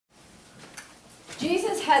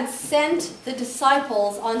Jesus had sent the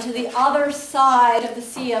disciples onto the other side of the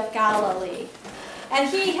Sea of Galilee, and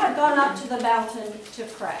he had gone up to the mountain to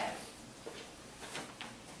pray.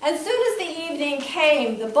 As soon as the evening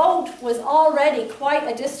came, the boat was already quite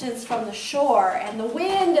a distance from the shore, and the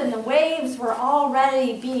wind and the waves were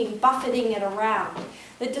already buffeting it around.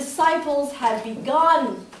 The disciples had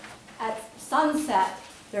begun at sunset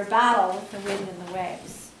their battle with the wind and the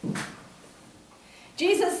waves.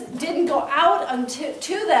 Jesus didn't go out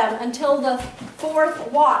to them until the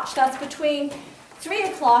fourth watch. That's between 3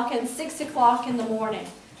 o'clock and 6 o'clock in the morning.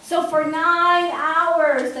 So for 9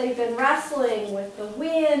 hours they've been wrestling with the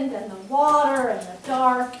wind and the water and the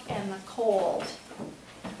dark and the cold.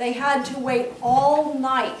 They had to wait all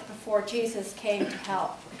night before Jesus came to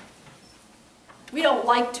help. We don't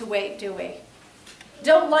like to wait, do we?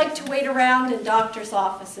 Don't like to wait around in doctor's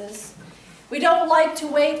offices. We don't like to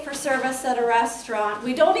wait for service at a restaurant.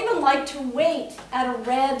 We don't even like to wait at a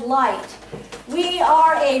red light. We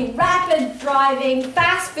are a rapid driving,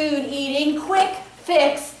 fast food eating, quick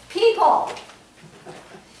fix people.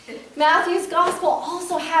 Matthew's gospel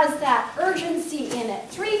also has that urgency in it.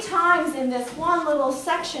 3 times in this one little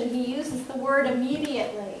section he uses the word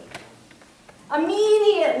immediately.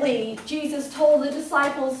 Immediately, Jesus told the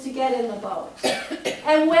disciples to get in the boat.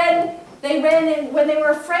 And when they ran in, when they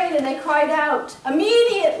were afraid and they cried out,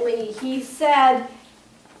 immediately he said,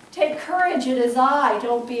 "Take courage, it is I,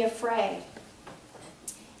 don't be afraid."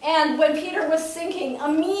 And when Peter was sinking,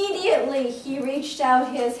 immediately he reached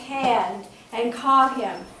out his hand and caught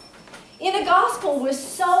him. In a gospel with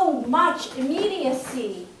so much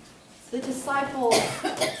immediacy, the disciples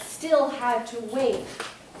still had to wait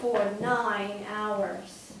for 9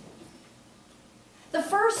 hours. The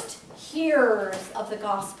first hearers of the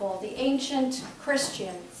gospel, the ancient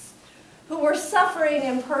Christians, who were suffering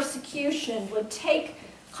in persecution, would take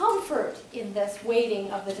comfort in this waiting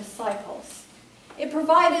of the disciples. It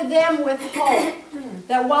provided them with hope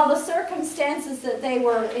that while the circumstances that they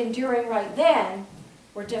were enduring right then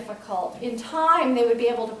were difficult, in time they would be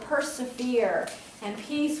able to persevere and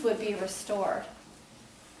peace would be restored.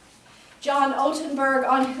 John Otenberg,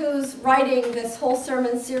 on whose writing this whole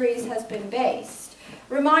sermon series has been based,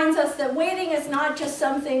 reminds us that waiting is not just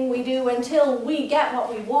something we do until we get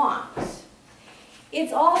what we want.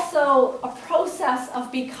 It's also a process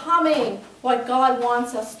of becoming what God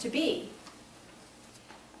wants us to be.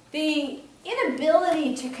 The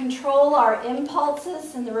inability to control our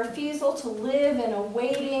impulses and the refusal to live in a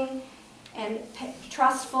waiting and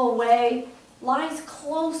trustful way lies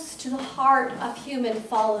close to the heart of human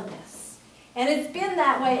fallenness. And it's been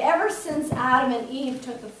that way ever since Adam and Eve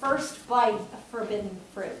took the first bite of forbidden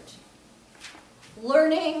fruit.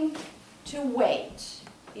 Learning to wait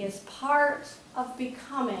is part of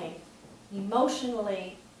becoming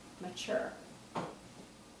emotionally mature.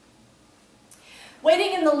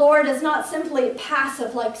 Waiting in the Lord is not simply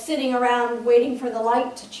passive, like sitting around waiting for the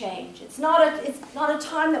light to change. It's not a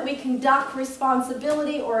time that we can duck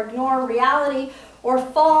responsibility or ignore reality or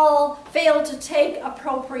fail to take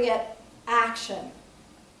appropriate action.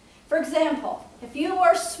 For example, if you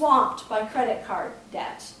are swamped by credit card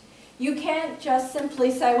debt, you can't just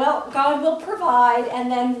simply say, well, God will provide, and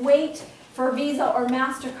then wait for Visa or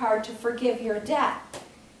MasterCard to forgive your debt.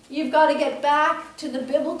 You've got to get back to the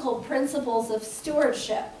biblical principles of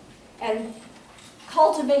stewardship and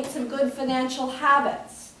cultivate some good financial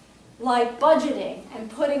habits, like budgeting and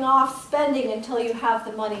putting off spending until you have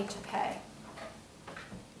the money to pay.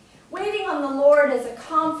 Waiting on the Lord is a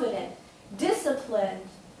confident, disciplined,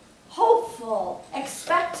 hopeful,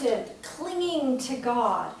 expectant, clinging to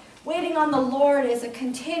God. Waiting on the Lord is a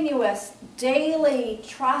continuous, daily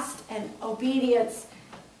trust and obedience,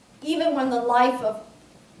 even when the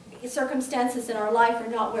circumstances in our life are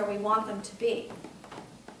not where we want them to be.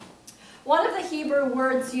 One of the Hebrew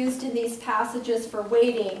words used in these passages for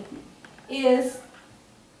waiting is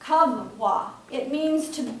kavwa. It means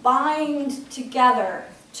to bind together,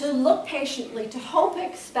 to look patiently, to hope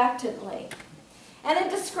expectantly. And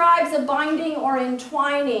it describes a binding or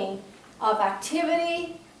entwining of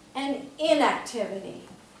activity and inactivity,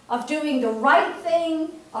 of doing the right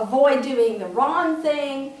thing, avoid doing the wrong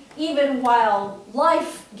thing, even while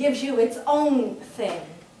life gives you its own thing.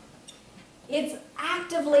 It's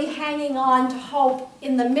actively hanging on to hope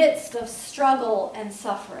in the midst of struggle and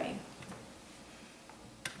suffering.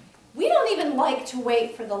 We don't even like to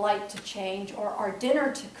wait for the light to change or our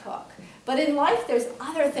dinner to cook. But in life, there's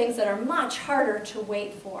other things that are much harder to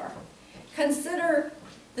wait for. Consider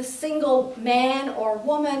the single man or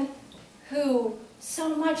woman who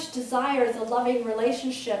so much desires a loving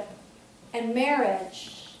relationship and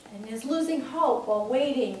marriage and is losing hope while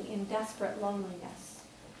waiting in desperate loneliness.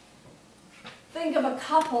 Think of a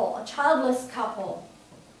couple, a childless couple,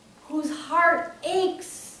 whose heart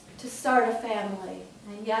aches to start a family,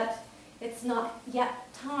 and yet it's not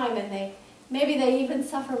yet time, and maybe they even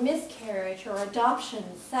suffer miscarriage or adoption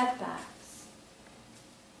setbacks.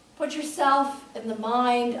 Put yourself in the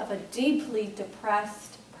mind of a deeply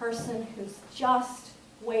depressed person who's just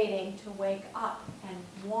waiting to wake up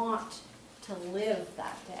and want to live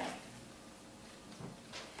that day.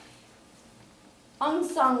 Aung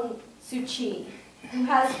San Suu Kyi, who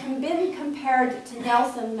has been compared to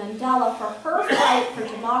Nelson Mandela for her fight for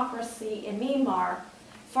democracy in Myanmar,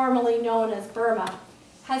 formerly known as Burma,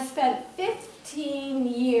 has spent 15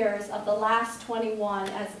 years of the last 21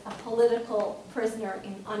 as a political prisoner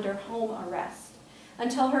under home arrest,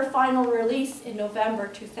 until her final release in November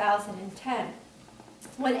 2010.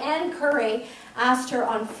 When Ann Curry asked her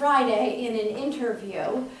on Friday in an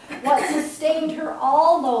interview what sustained her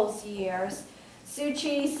all those years, Suu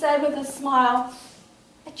Kyi said with a smile,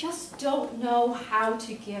 "I just don't know how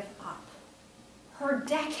to give up." Her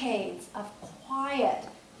decades of quiet,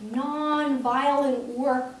 non-violent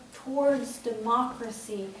work towards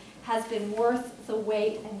democracy has been worth the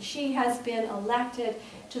wait, and she has been elected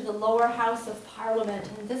to the lower house of Parliament,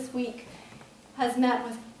 and this week has met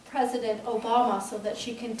with President Obama so that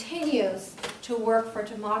she continues to work for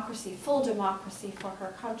democracy, full democracy for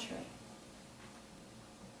her country.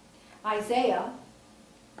 Isaiah,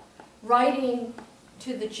 writing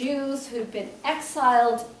to the Jews who'd been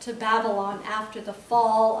exiled to Babylon after the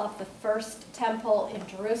fall of the first temple in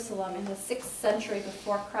Jerusalem in the 6th century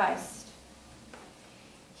before Christ,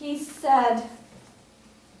 he said,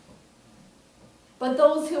 "But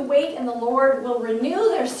those who wait in the Lord will renew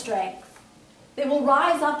their strength. They will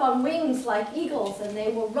rise up on wings like eagles, and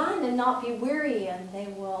they will run and not be weary, and they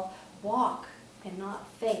will walk and not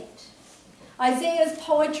faint." Isaiah's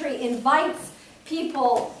poetry invites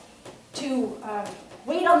people to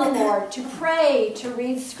wait on the Lord, to pray, to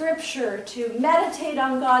read scripture, to meditate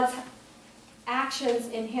on God's actions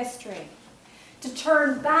in history, to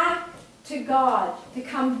turn back to God, to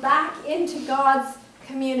come back into God's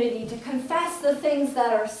community, to confess the things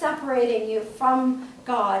that are separating you from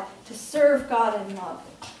God, to serve God in love.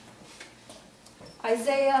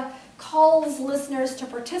 Isaiah calls listeners to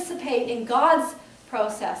participate in God's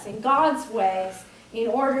process, in God's ways, in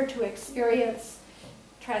order to experience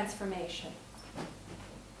transformation.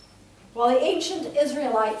 While the ancient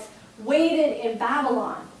Israelites waited in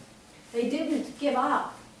Babylon, they didn't give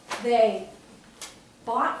up. They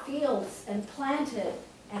bought fields and planted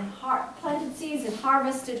seeds and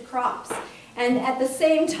harvested crops. And at the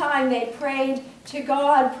same time, they prayed to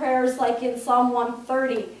God prayers like in Psalm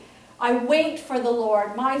 130, "I wait for the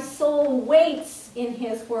Lord. My soul waits in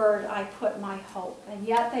his word. I put my hope." And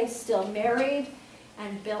yet they still married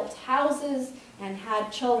and built houses and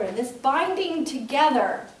had children. This binding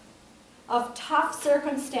together of tough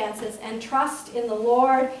circumstances and trust in the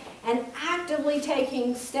Lord and actively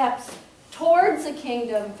taking steps towards a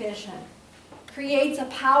kingdom vision creates a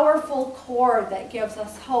powerful cord that gives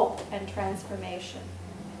us hope and transformation.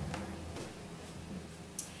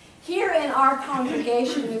 Here in our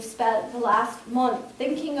congregation, we've spent the last month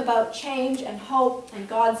thinking about change and hope and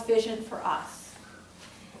God's vision for us.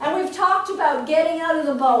 And we've talked about getting out of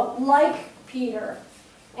the boat like Peter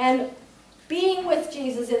and being with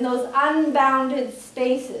Jesus in those unbounded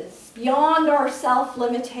spaces beyond our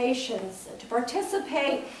self-limitations, to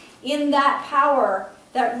participate in that power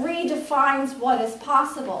that redefines what is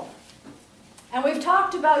possible. And we've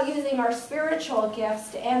talked about using our spiritual gifts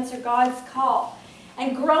to answer God's call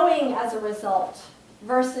and growing as a result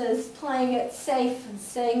versus playing it safe and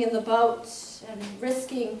staying in the boat and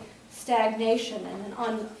risking stagnation and an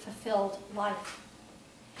unfulfilled life.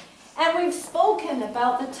 And we've spoken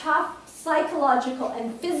about the tough psychological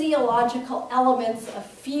and physiological elements of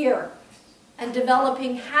fear and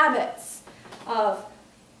developing habits of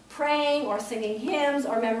praying or singing hymns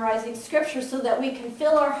or memorizing scripture so that we can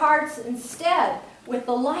fill our hearts instead with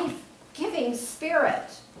the life-giving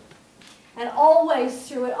Spirit. And always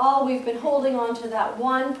through it all, we've been holding on to that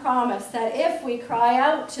one promise that if we cry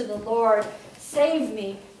out to the Lord, "Save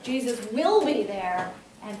me," Jesus will be there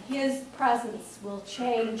and his presence will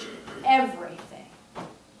change everything.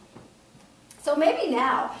 So maybe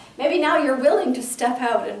now you're willing to step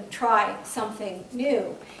out and try something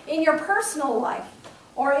new in your personal life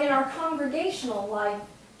or in our congregational life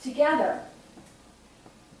together.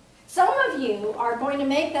 Some of you are going to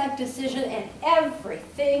make that decision and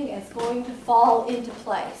everything is going to fall into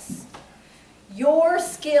place. your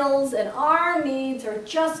skills and our needs are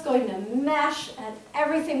just going to mesh and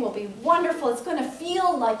everything will be wonderful. It's going to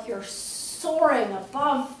feel like you're soaring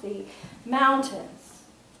above the mountains.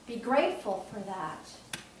 Be grateful for that.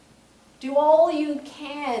 Do all you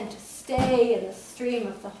can to stay in the stream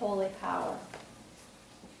of the holy power.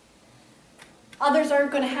 Others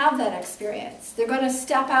aren't going to have that experience. They're going to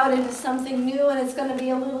step out into something new and it's going to be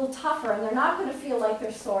a little tougher and they're not going to feel like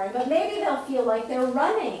they're soaring, but maybe they'll feel like they're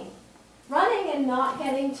running and not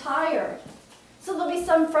getting tired. So there'll be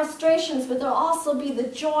some frustrations, but there'll also be the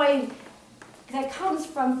joy that comes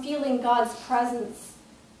from feeling God's presence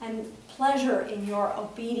and pleasure in your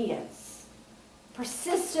obedience.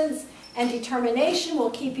 Persistence and determination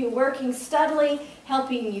will keep you working steadily,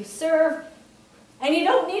 helping you serve. And you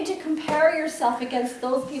don't need to compare yourself against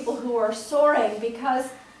those people who are soaring because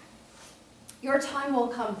your time will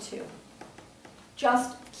come too.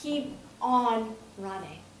 Just keep on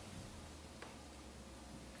running.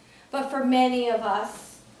 But for many of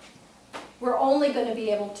us, we're only going to be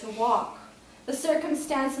able to walk. The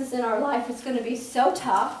circumstances in our life is going to be so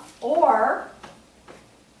tough, or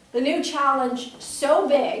the new challenge so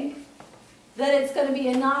big that it's going to be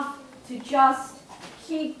enough to just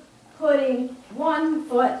keep putting one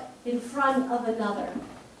foot in front of another.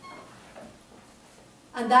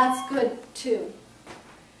 And that's good too.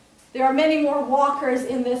 There are many more walkers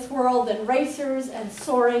in this world than racers and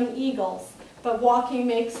soaring eagles, but walking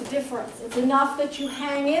makes a difference. It's enough that you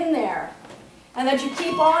hang in there and that you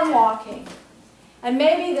keep on walking. And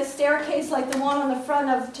maybe the staircase like the one on the front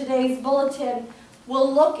of today's bulletin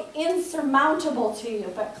will look insurmountable to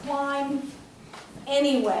you, but climb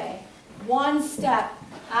anyway, one step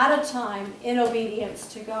at a time in obedience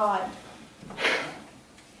to God.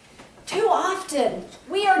 Too often,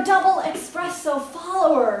 we are double espresso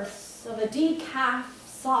followers of a decaf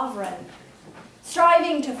sovereign,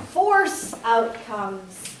 striving to force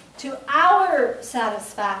outcomes to our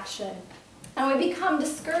satisfaction, and we become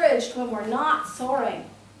discouraged when we're not soaring.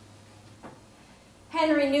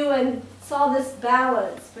 Henry Nouwen saw this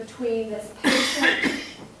balance between this patient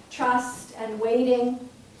trust and waiting,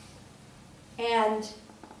 and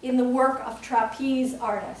in the work of trapeze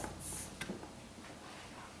artists.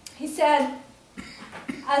 He said,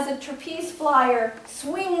 as a trapeze flyer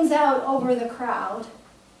swings out over the crowd,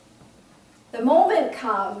 the moment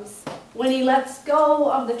comes when he lets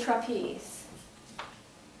go of the trapeze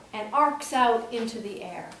and arcs out into the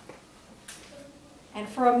air. And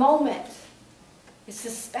for a moment is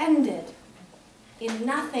suspended in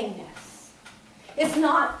nothingness. It's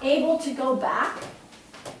not able to go back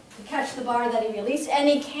to catch the bar that he released, and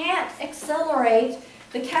he can't accelerate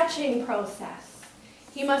the catching process.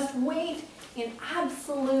 He must wait in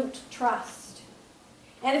absolute trust.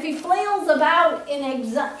 And if he flails about in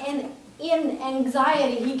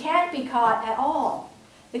anxiety, he can't be caught at all.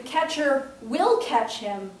 The catcher will catch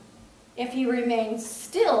him if he remains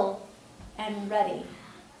still and ready.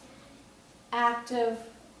 Active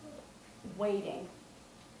waiting.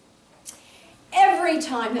 Every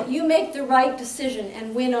time that you make the right decision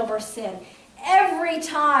and win over sin, every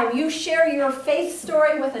time you share your faith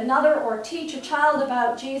story with another or teach a child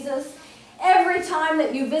about Jesus, every time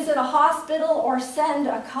that you visit a hospital or send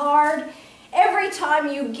a card, every time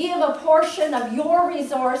you give a portion of your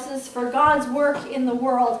resources for God's work in the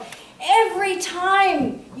world, every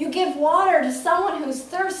time you give water to someone who's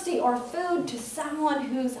thirsty or food to someone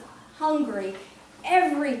who's hungry,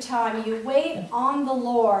 every time you wait on the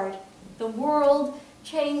Lord, the world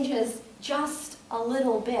changes just a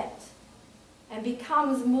little bit and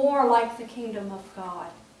becomes more like the kingdom of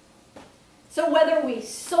God. So whether we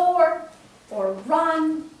soar or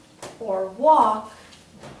run or walk,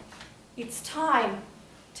 it's time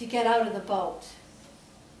to get out of the boat.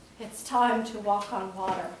 It's time to walk on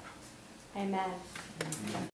water. Amen.